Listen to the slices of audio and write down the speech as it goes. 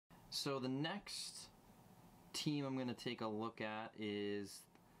So the next team I'm going to take a look at is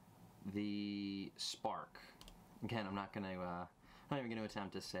the Spark. Again, I'm not even going to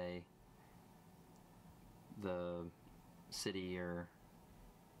attempt to say the city or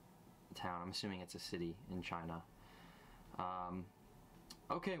town. I'm assuming it's a city in China.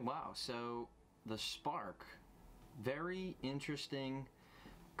 Okay, wow. So the Spark, very interesting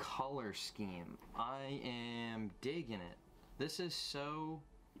color scheme. I am digging it. This is so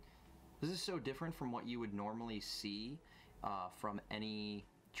different from what you would normally see from any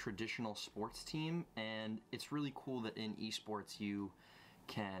traditional sports team, and it's really cool that in esports you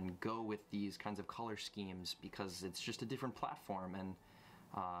can go with these kinds of color schemes because it's just a different platform, and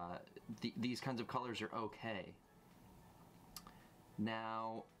these kinds of colors are okay.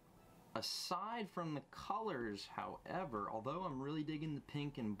 Now, aside from the colors, however, although I'm really digging the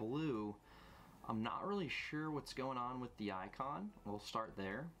pink and blue, I'm not really sure what's going on with the icon. We'll start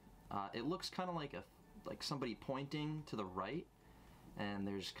there. It looks kind of like somebody pointing to the right, and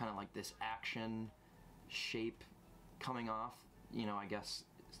there's kind of like this action shape coming off, you know, I guess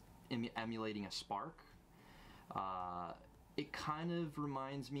emulating a spark. It kind of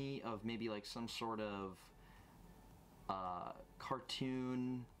reminds me of maybe like some sort of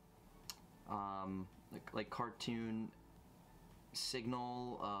cartoon, like cartoon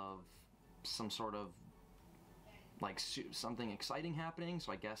signal of some sort of like something exciting happening.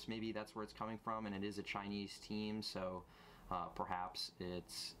 So I guess maybe that's where it's coming from, and it is a Chinese team, so perhaps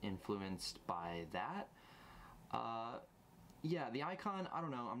it's influenced by that. Yeah, the icon, I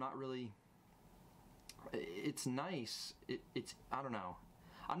don't know, I'm not really, it's nice, it's I don't know,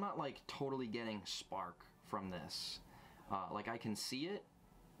 I'm not like totally getting Spark from this. Like I can see it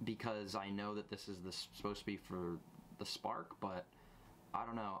because I know that this is supposed to be for the Spark, but I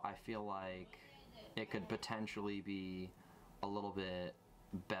don't know, I feel like it could potentially be a little bit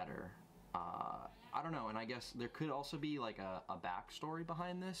better. I don't know, and I guess there could also be like a backstory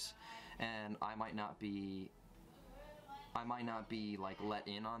behind this, and I might not be like let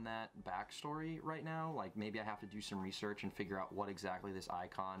in on that backstory right now. Like maybe I have to do some research and figure out what exactly this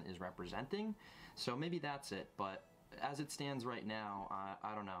icon is representing. So maybe that's it, but as it stands right now,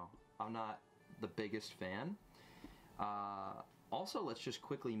 I don't know. I'm not the biggest fan. Also, let's just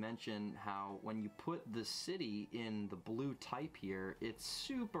quickly mention how when you put the city in the blue type here, it's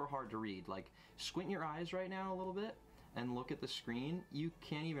super hard to read. Like, squint your eyes right now a little bit and look at the screen, you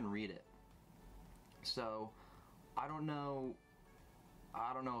can't even read it. So, I don't know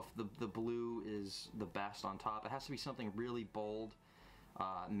if the blue is the best on top. It has to be something really bold.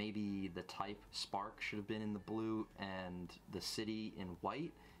 Maybe the type Spark should have been in the blue and the city in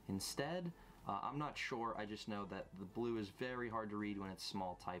white instead. I'm not sure, I just know that the blue is very hard to read when it's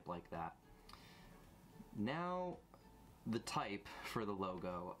small type like that. Now, the type for the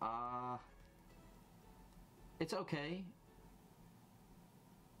logo. It's okay.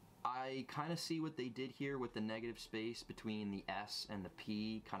 I kind of see what they did here with the negative space between the S and the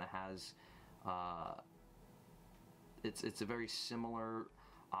P. Kind of has, it's a very similar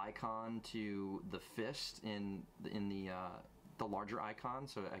icon to the fist in the larger icon,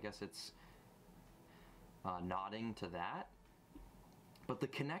 so I guess it's nodding to that. But the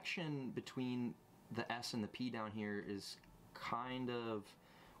connection between the S and the P down here is kind of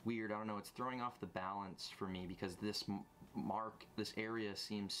weird. I don't know, it's throwing off the balance for me because this area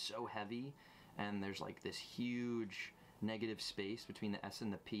seems so heavy, and there's like this huge negative space between the S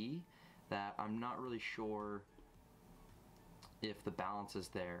and the P that I'm not really sure if the balance is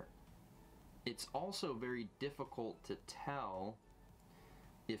there. It's also very difficult to tell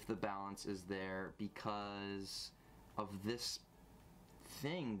if the balance is there because of this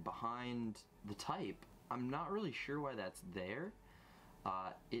thing behind the type. I'm not really sure why that's there.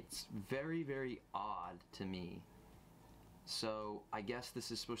 It's very, very odd to me. So I guess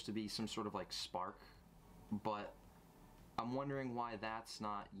this is supposed to be some sort of like spark, but I'm wondering why that's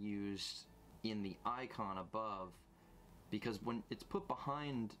not used in the icon above, because when it's put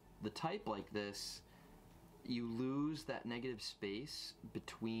behind the type like this, you lose that negative space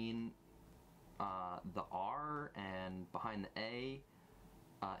between the R and behind the A,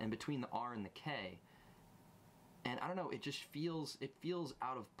 and between the R and the K. And I don't know, it just feels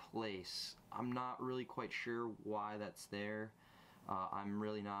out of place. I'm not really quite sure why that's there. I'm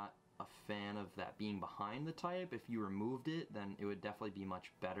really not a fan of that being behind the type. If you removed it, then it would definitely be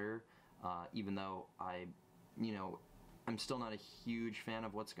much better, even though I'm still not a huge fan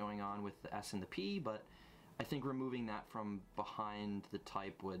of what's going on with the S and the P, but I think removing that from behind the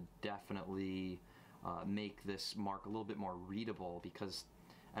type would definitely make this mark a little bit more readable, because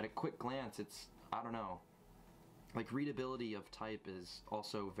at a quick glance, it's, I don't know, like readability of type is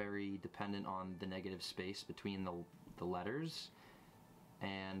also very dependent on the negative space between the letters,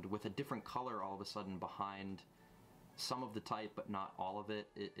 and with a different color all of a sudden behind some of the type but not all of it,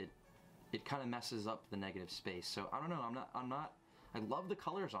 it kind of messes up the negative space. So I don't know, I love the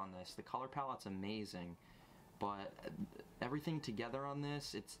colors on this. The color palette's amazing, but everything together on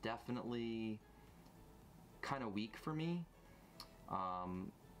this, it's definitely kind of weak for me.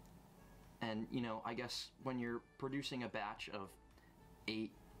 And you know, I guess when you're producing a batch of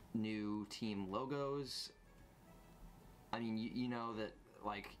 8 new team logos, I mean, you know that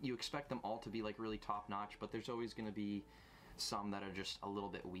like you expect them all to be like really top notch, but there's always going to be some that are just a little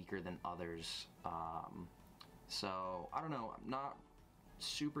bit weaker than others. So I don't know, I'm not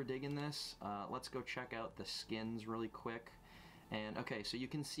super digging this. Let's go check out the skins really quick. And okay, so you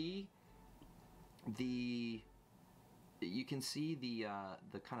can see the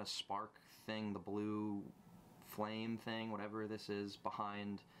kind of spark thing, the blue flame thing, whatever this is,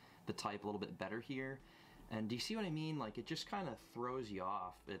 behind the type a little bit better here. And do you see what I mean? Like, it just kind of throws you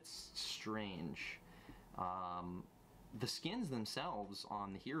off. It's strange. The skins themselves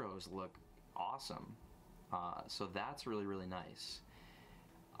on the heroes look awesome. So that's really, really nice.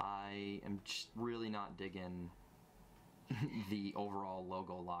 I am just really not digging the overall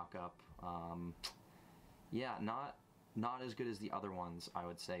logo lockup. Yeah, not as good as the other ones, I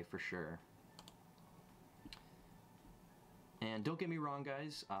would say, for sure. And don't get me wrong,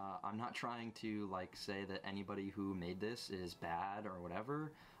 guys, I'm not trying to like say that anybody who made this is bad or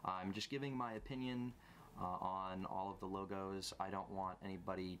whatever. I'm just giving my opinion on all of the logos. I don't want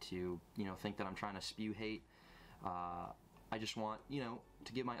anybody to, you know, think that I'm trying to spew hate. I just want, you know,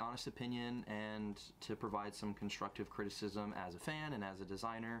 to give my honest opinion and to provide some constructive criticism as a fan and as a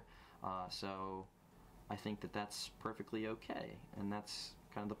designer. So I think that that's perfectly okay, and that's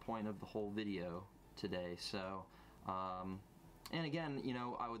kind of the point of the whole video today. So and again, you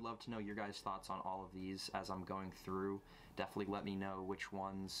know, I would love to know your guys' thoughts on all of these as I'm going through. Definitely let me know which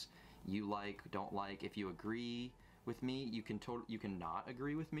ones you like, don't like. If you agree with me, you can not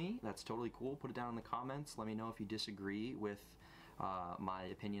agree with me. That's totally cool. Put it down in the comments. Let me know if you disagree with my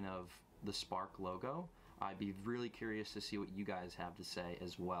opinion of the Spark logo. I'd be really curious to see what you guys have to say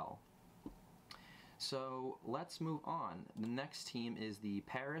as well. So let's move on. The next team is the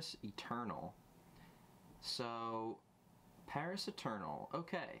Paris Eternal. So Paris Eternal,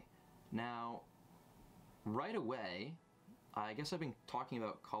 okay. Now, right away, I guess I've been talking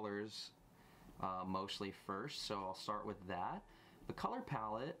about colors mostly first, so I'll start with that. The color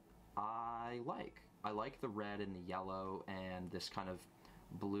palette I like. I like the red and the yellow and this kind of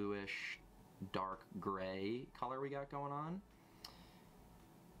bluish, dark gray color we got going on.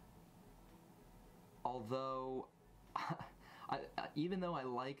 Although, even though I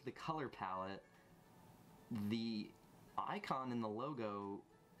like the color palette, the icon in the logo,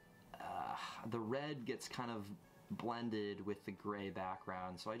 the red gets kind of blended with the gray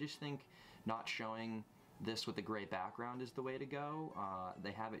background. So I just think not showing this with the gray background is the way to go.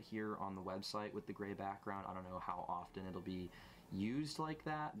 They have it here on the website with the gray background. I don't know how often it'll be used like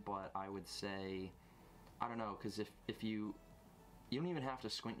that, but I would say, I don't know, because if you don't even have to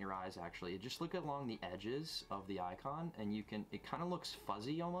squint your eyes actually. Just look along the edges of the icon and it kind of looks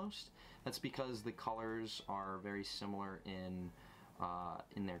fuzzy almost. That's because the colors are very similar in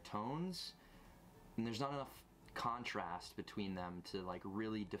their tones, and there's not enough contrast between them to like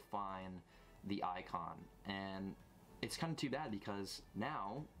really define the icon. And it's kind of too bad because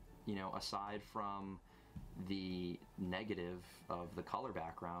now, you know, aside from the negative of the color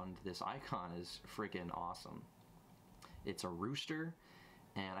background, this icon is freaking awesome. It's a rooster,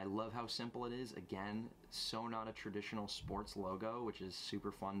 and I love how simple it is. Again, so not a traditional sports logo, which is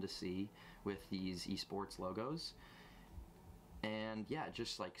super fun to see with these esports logos. And yeah,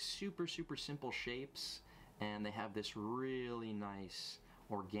 just like super, super simple shapes, and they have this really nice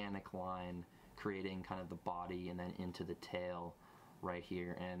organic line creating kind of the body and then into the tail right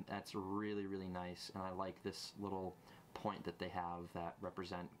here, and that's really, really nice. And I like this little point that they have that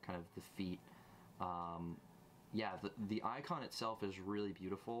represent kind of the feet. Yeah, the icon itself is really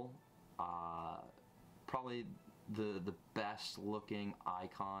beautiful. Probably the best looking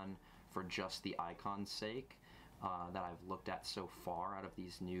icon for just the icon's sake that I've looked at so far out of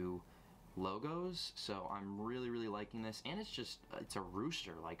these new logos. So I'm really, really liking this. And it's a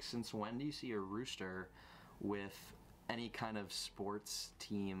rooster. Like, since when do you see a rooster with any kind of sports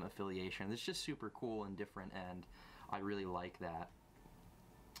team affiliation? It's just super cool and different, and I really like that.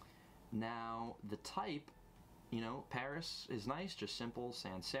 Now, the type, you know, Paris is nice, just simple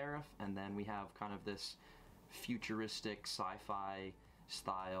sans serif, and then we have kind of this futuristic sci-fi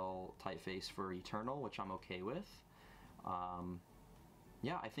style typeface for Eternal, which I'm okay with.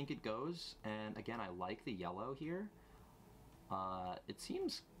 Yeah, I think it goes, and again, I like the yellow here. It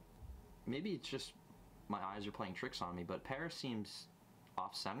seems, maybe it's just my eyes are playing tricks on me, but Paris seems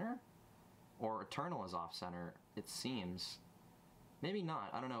off-center, or Eternal is off-center, it seems. Maybe not,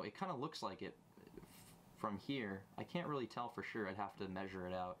 I don't know, it kind of looks like it from here. I can't really tell for sure, I'd have to measure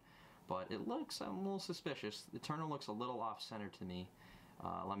it out, but it looks, I'm a little suspicious. Eternal looks a little off-center to me.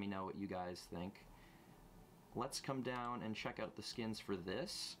 Let me know what you guys think. Let's come down and check out the skins for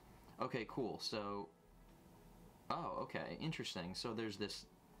this. Okay, cool, so, oh, okay, interesting. So there's this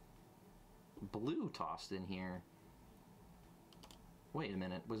blue tossed in here. Wait a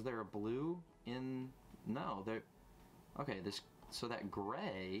minute, was there a blue in, no, there, okay, this, so that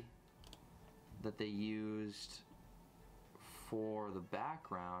gray that they used for the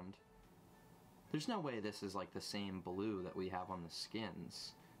background, there's no way this is like the same blue that we have on the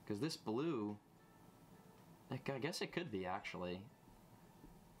skins, because this blue, like, I guess it could be actually.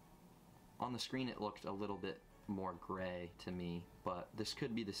 On the screen it looked a little bit more gray to me, but this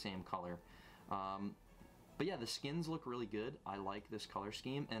could be the same color. But yeah, the skins look really good. I like this color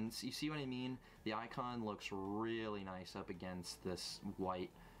scheme, and you see what I mean? The icon looks really nice up against this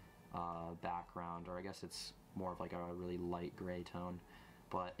white background, or I guess it's more of like a really light gray tone,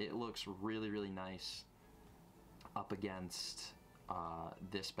 but it looks really, really nice up against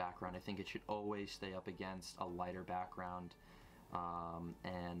this background. I think it should always stay up against a lighter background,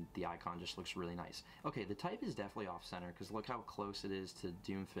 and the icon just looks really nice. Okay, the type is definitely off-center, because look how close it is to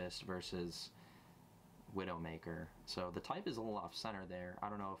Doomfist versus Widowmaker. So the type is a little off-center there. I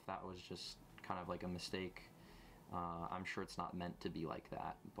don't know if that was just kind of like a mistake. I'm sure it's not meant to be like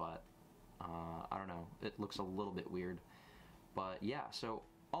that, but I don't know. It looks a little bit weird. But yeah, so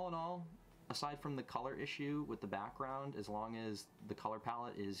all in all, aside from the color issue with the background, as long as the color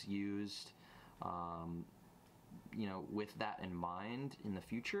palette is used, you know, with that in mind in the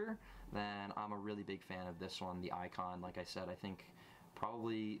future, then I'm a really big fan of this one. The icon, like I said, I think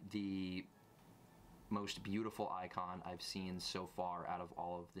probably the most beautiful icon I've seen so far out of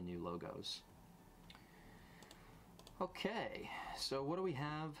all of the new logos. Okay, so what do we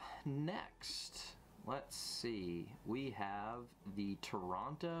have next? Let's see. We have the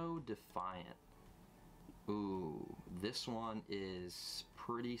Toronto Defiant. Ooh, this one is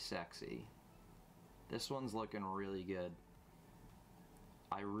pretty sexy. This one's looking really good.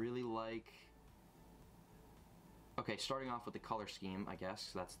 I really like... Okay, starting off with the color scheme, I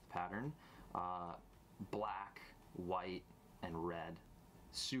guess, that's the pattern. Black, white, and red.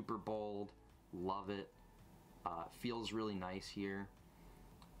 Super bold, love it. Feels really nice here.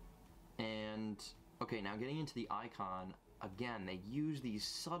 And, okay, now getting into the icon, again, they use these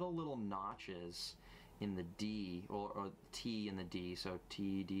subtle little notches in the D, or T in the D, so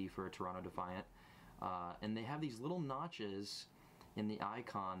TD for Toronto Defiant. And they have these little notches in the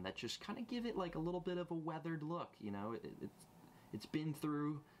icon that just kind of give it like a little bit of a weathered look, you know? It's been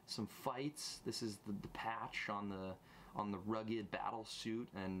through some fights. This is the patch on the rugged battle suit,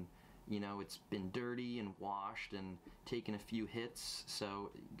 and you know, it's been dirty and washed and taken a few hits,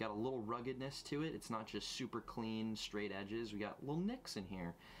 so got a little ruggedness to it. It's not just super clean, straight edges. We got little nicks in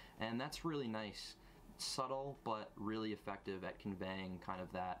here, and that's really nice. Subtle, but really effective at conveying kind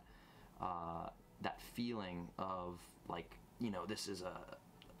of that that feeling of, like, you know, this is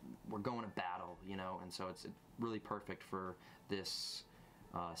we're going to battle, you know, and so it's really perfect for this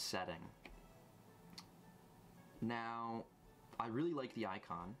setting. Now, I really like the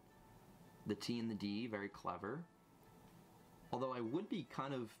icon. The T and the D, very clever. Although I would be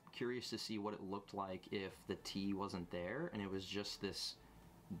kind of curious to see what it looked like if the T wasn't there and it was just this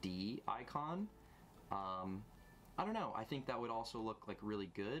D icon. I don't know, I think that would also look like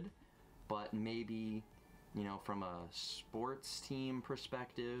really good, but maybe, you know, from a sports team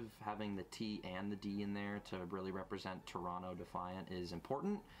perspective, having the T and the D in there to really represent Toronto Defiant is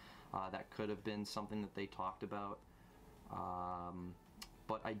important. That could have been something that they talked about.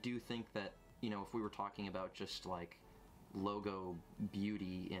 But I do think that, you know, if we were talking about just like logo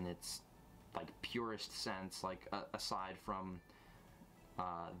beauty in its like purest sense, like aside from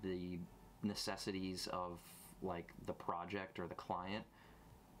the necessities of like the project or the client,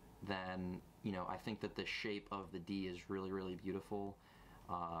 then, you know, I think that the shape of the D is really, really beautiful,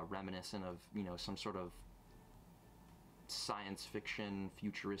 reminiscent of, you know, some sort of science fiction,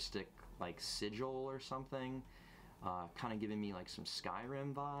 futuristic, like sigil or something, kind of giving me like some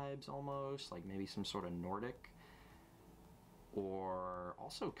Skyrim vibes almost, like maybe some sort of Nordic, or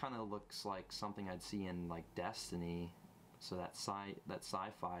also kind of looks like something I'd see in like Destiny, so that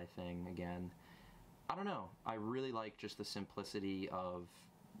sci-fi thing again. I don't know. I really like just the simplicity of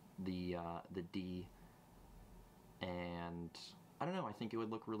the D, and I don't know. I think it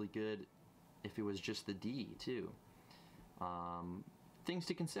would look really good if it was just the D too. Things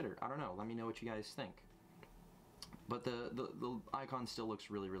to consider. I don't know. Let me know what you guys think. But the icon still looks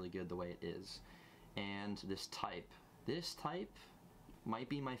really, really good the way it is. And this type might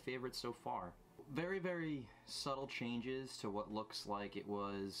be my favorite so far. Very, very subtle changes to what looks like it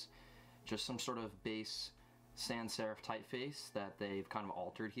was just some sort of base sans serif typeface that they've kind of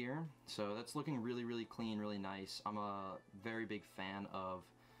altered here. So that's looking really, really clean, really nice. I'm a very big fan of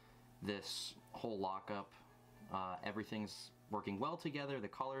this whole lockup. Everything's working well together, the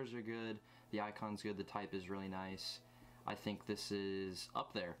colors are good, the icon's good, the type is really nice. I think this is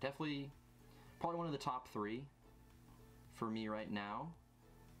up there. Definitely, probably one of the top 3 for me right now.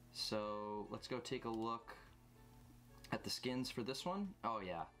 So let's go take a look at the skins for this one. Oh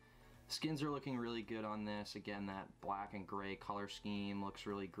yeah, skins are looking really good on this. Again, that black and gray color scheme looks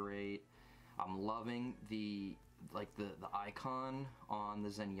really great. I'm loving the icon on the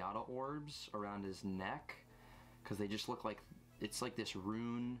Zenyatta orbs around his neck, because they just look like it's like this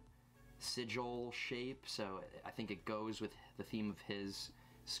rune sigil shape, so I think it goes with the theme of his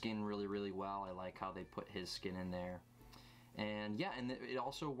skin really, really well. I like how they put his skin in there. And yeah, and it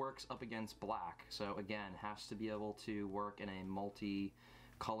also works up against black, so again, has to be able to work in a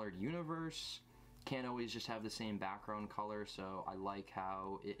multi-colored universe. Can't always just have the same background color, so I like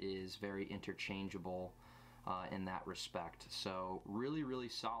how it is very interchangeable in that respect. So really, really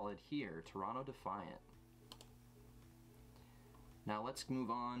solid here, Toronto Defiant. Now let's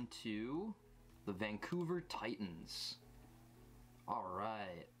move on to the Vancouver Titans. All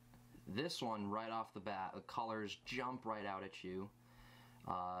right, this one right off the bat, the colors jump right out at you.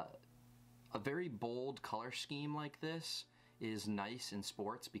 A very bold color scheme like this is nice in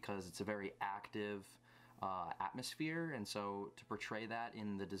sports because it's a very active atmosphere, and so to portray that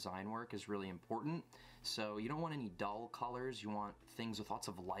in the design work is really important. So you don't want any dull colors, you want things with lots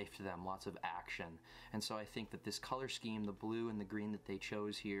of life to them, lots of action. And so I think that this color scheme, the blue and the green that they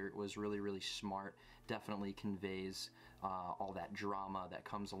chose here, was really, really smart. Definitely conveys all that drama that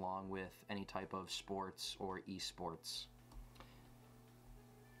comes along with any type of sports or esports.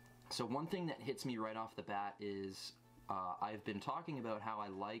 So one thing that hits me right off the bat is I've been talking about how I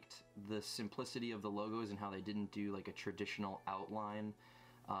liked the simplicity of the logos and how they didn't do like a traditional outline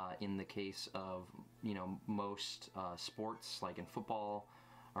in the case of, you know, most sports, like in football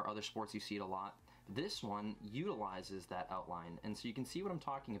or other sports you see it a lot. This one utilizes that outline, and so you can see what I'm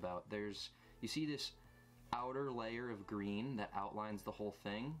talking about. You see this outer layer of green that outlines the whole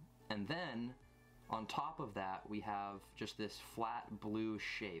thing, and then on top of that we have just this flat blue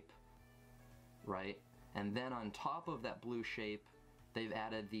shape, right? And then on top of that blue shape, they've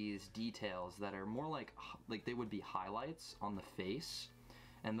added these details that are more like they would be highlights on the face,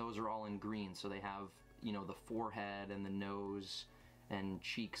 and those are all in green. So they have, you know, the forehead and the nose and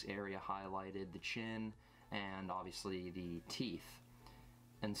cheeks area highlighted, the chin, and obviously the teeth.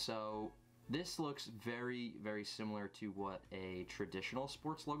 And so this looks very, very similar to what a traditional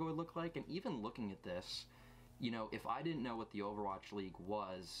sports logo would look like. And even looking at this, you know, if I didn't know what the Overwatch League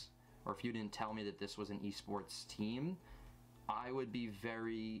was, or if you didn't tell me that this was an esports team, I would be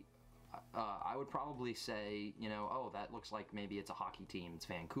very, I would probably say, you know, oh, that looks like maybe it's a hockey team. It's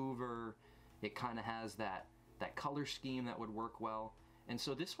Vancouver. It kind of has that color scheme that would work well. And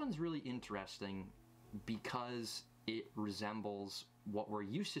so this one's really interesting because it resembles what we're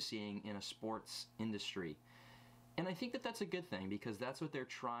used to seeing in a sports industry. And I think that that's a good thing, because that's what they're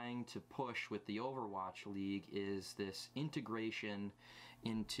trying to push with the Overwatch League, is this integration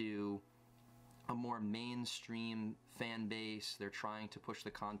into a more mainstream fan base. They're trying to push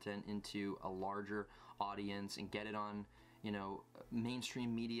the content into a larger audience and get it on, you know,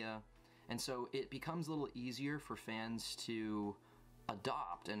 mainstream media. And so it becomes a little easier for fans to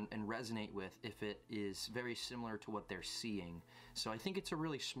adopt and resonate with if it is very similar to what they're seeing. So I think it's a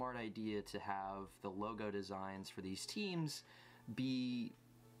really smart idea to have the logo designs for these teams be,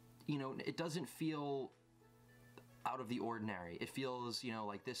 you know, it doesn't feel out of the ordinary. It feels, you know,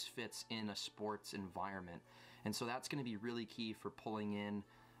 like this fits in a sports environment. And so that's going to be really key for pulling in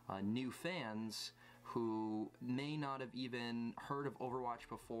new fans who may not have even heard of Overwatch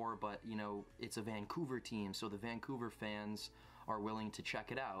before, but, you know, it's a Vancouver team, so the Vancouver fans are willing to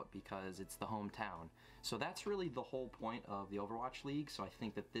check it out because it's the hometown. So that's really the whole point of the Overwatch League, so I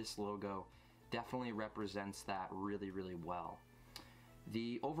think that this logo definitely represents that really, really well.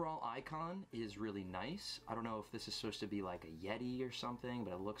 The overall icon is really nice. I don't know if this is supposed to be like a Yeti or something,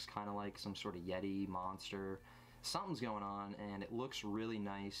 but it looks kind of like some sort of Yeti monster. Something's going on, and it looks really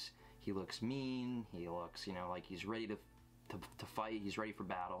nice. He looks mean. He looks, you know, like he's ready to fight. He's ready for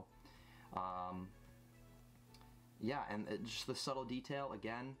battle. Yeah, and just the subtle detail,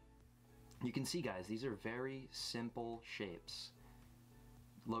 again, you can see, guys, these are very simple shapes.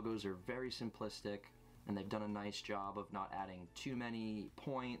 Logos are very simplistic, and they've done a nice job of not adding too many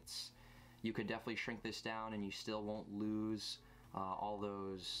points. You could definitely shrink this down, and you still won't lose all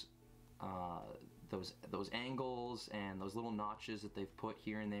those angles and those little notches that they've put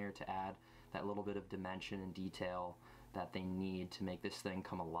here and there to add that little bit of dimension and detail that they need to make this thing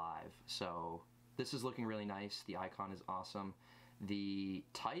come alive. So this is looking really nice. The icon is awesome. The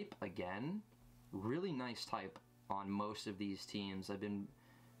type, again, really nice type on most of these teams. I've been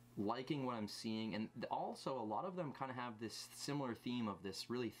liking what I'm seeing, and also a lot of them kind of have this similar theme of this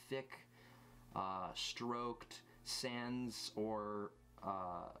really thick, stroked sans serif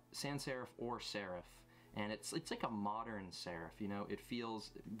or serif, and it's like a modern serif. You know, it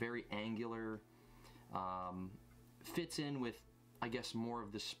feels very angular, fits in with, I guess, more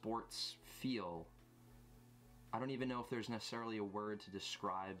of the sports feel. I don't even know if there's necessarily a word to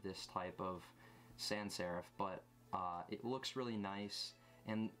describe this type of sans serif, but it looks really nice,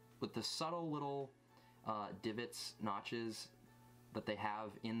 and with the subtle little divots, notches that they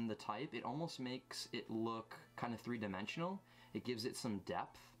have in the type, it almost makes it look kind of three-dimensional. It gives it some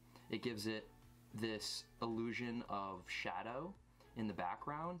depth. It gives it this illusion of shadow in the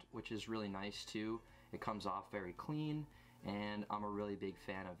background, which is really nice too. It comes off very clean, and I'm a really big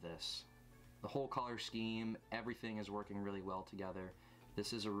fan of this. The whole color scheme, everything is working really well together.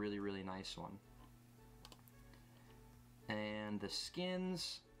 This is a really, really nice one. And the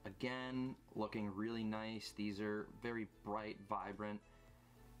skins, again, looking really nice. These are very bright, vibrant.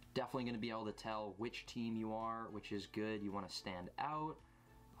 Definitely going to be able to tell which team you are, which is good. You want to stand out.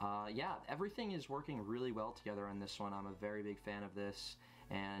 Yeah, everything is working really well together on this one. I'm a very big fan of this.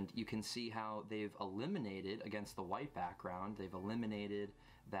 And you can see how they've eliminated, against the white background, they've eliminated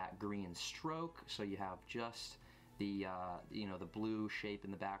that green stroke. So you have just the, you know, the blue shape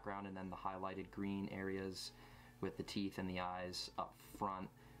in the background, and then the highlighted green areas with the teeth and the eyes up front.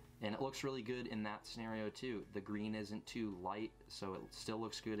 And it looks really good in that scenario too. The green isn't too light, so it still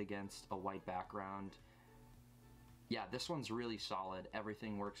looks good against a white background. Yeah, this one's really solid.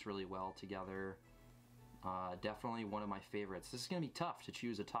 Everything works really well together. Definitely one of my favorites. This is going to be tough to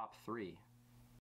choose a top 3.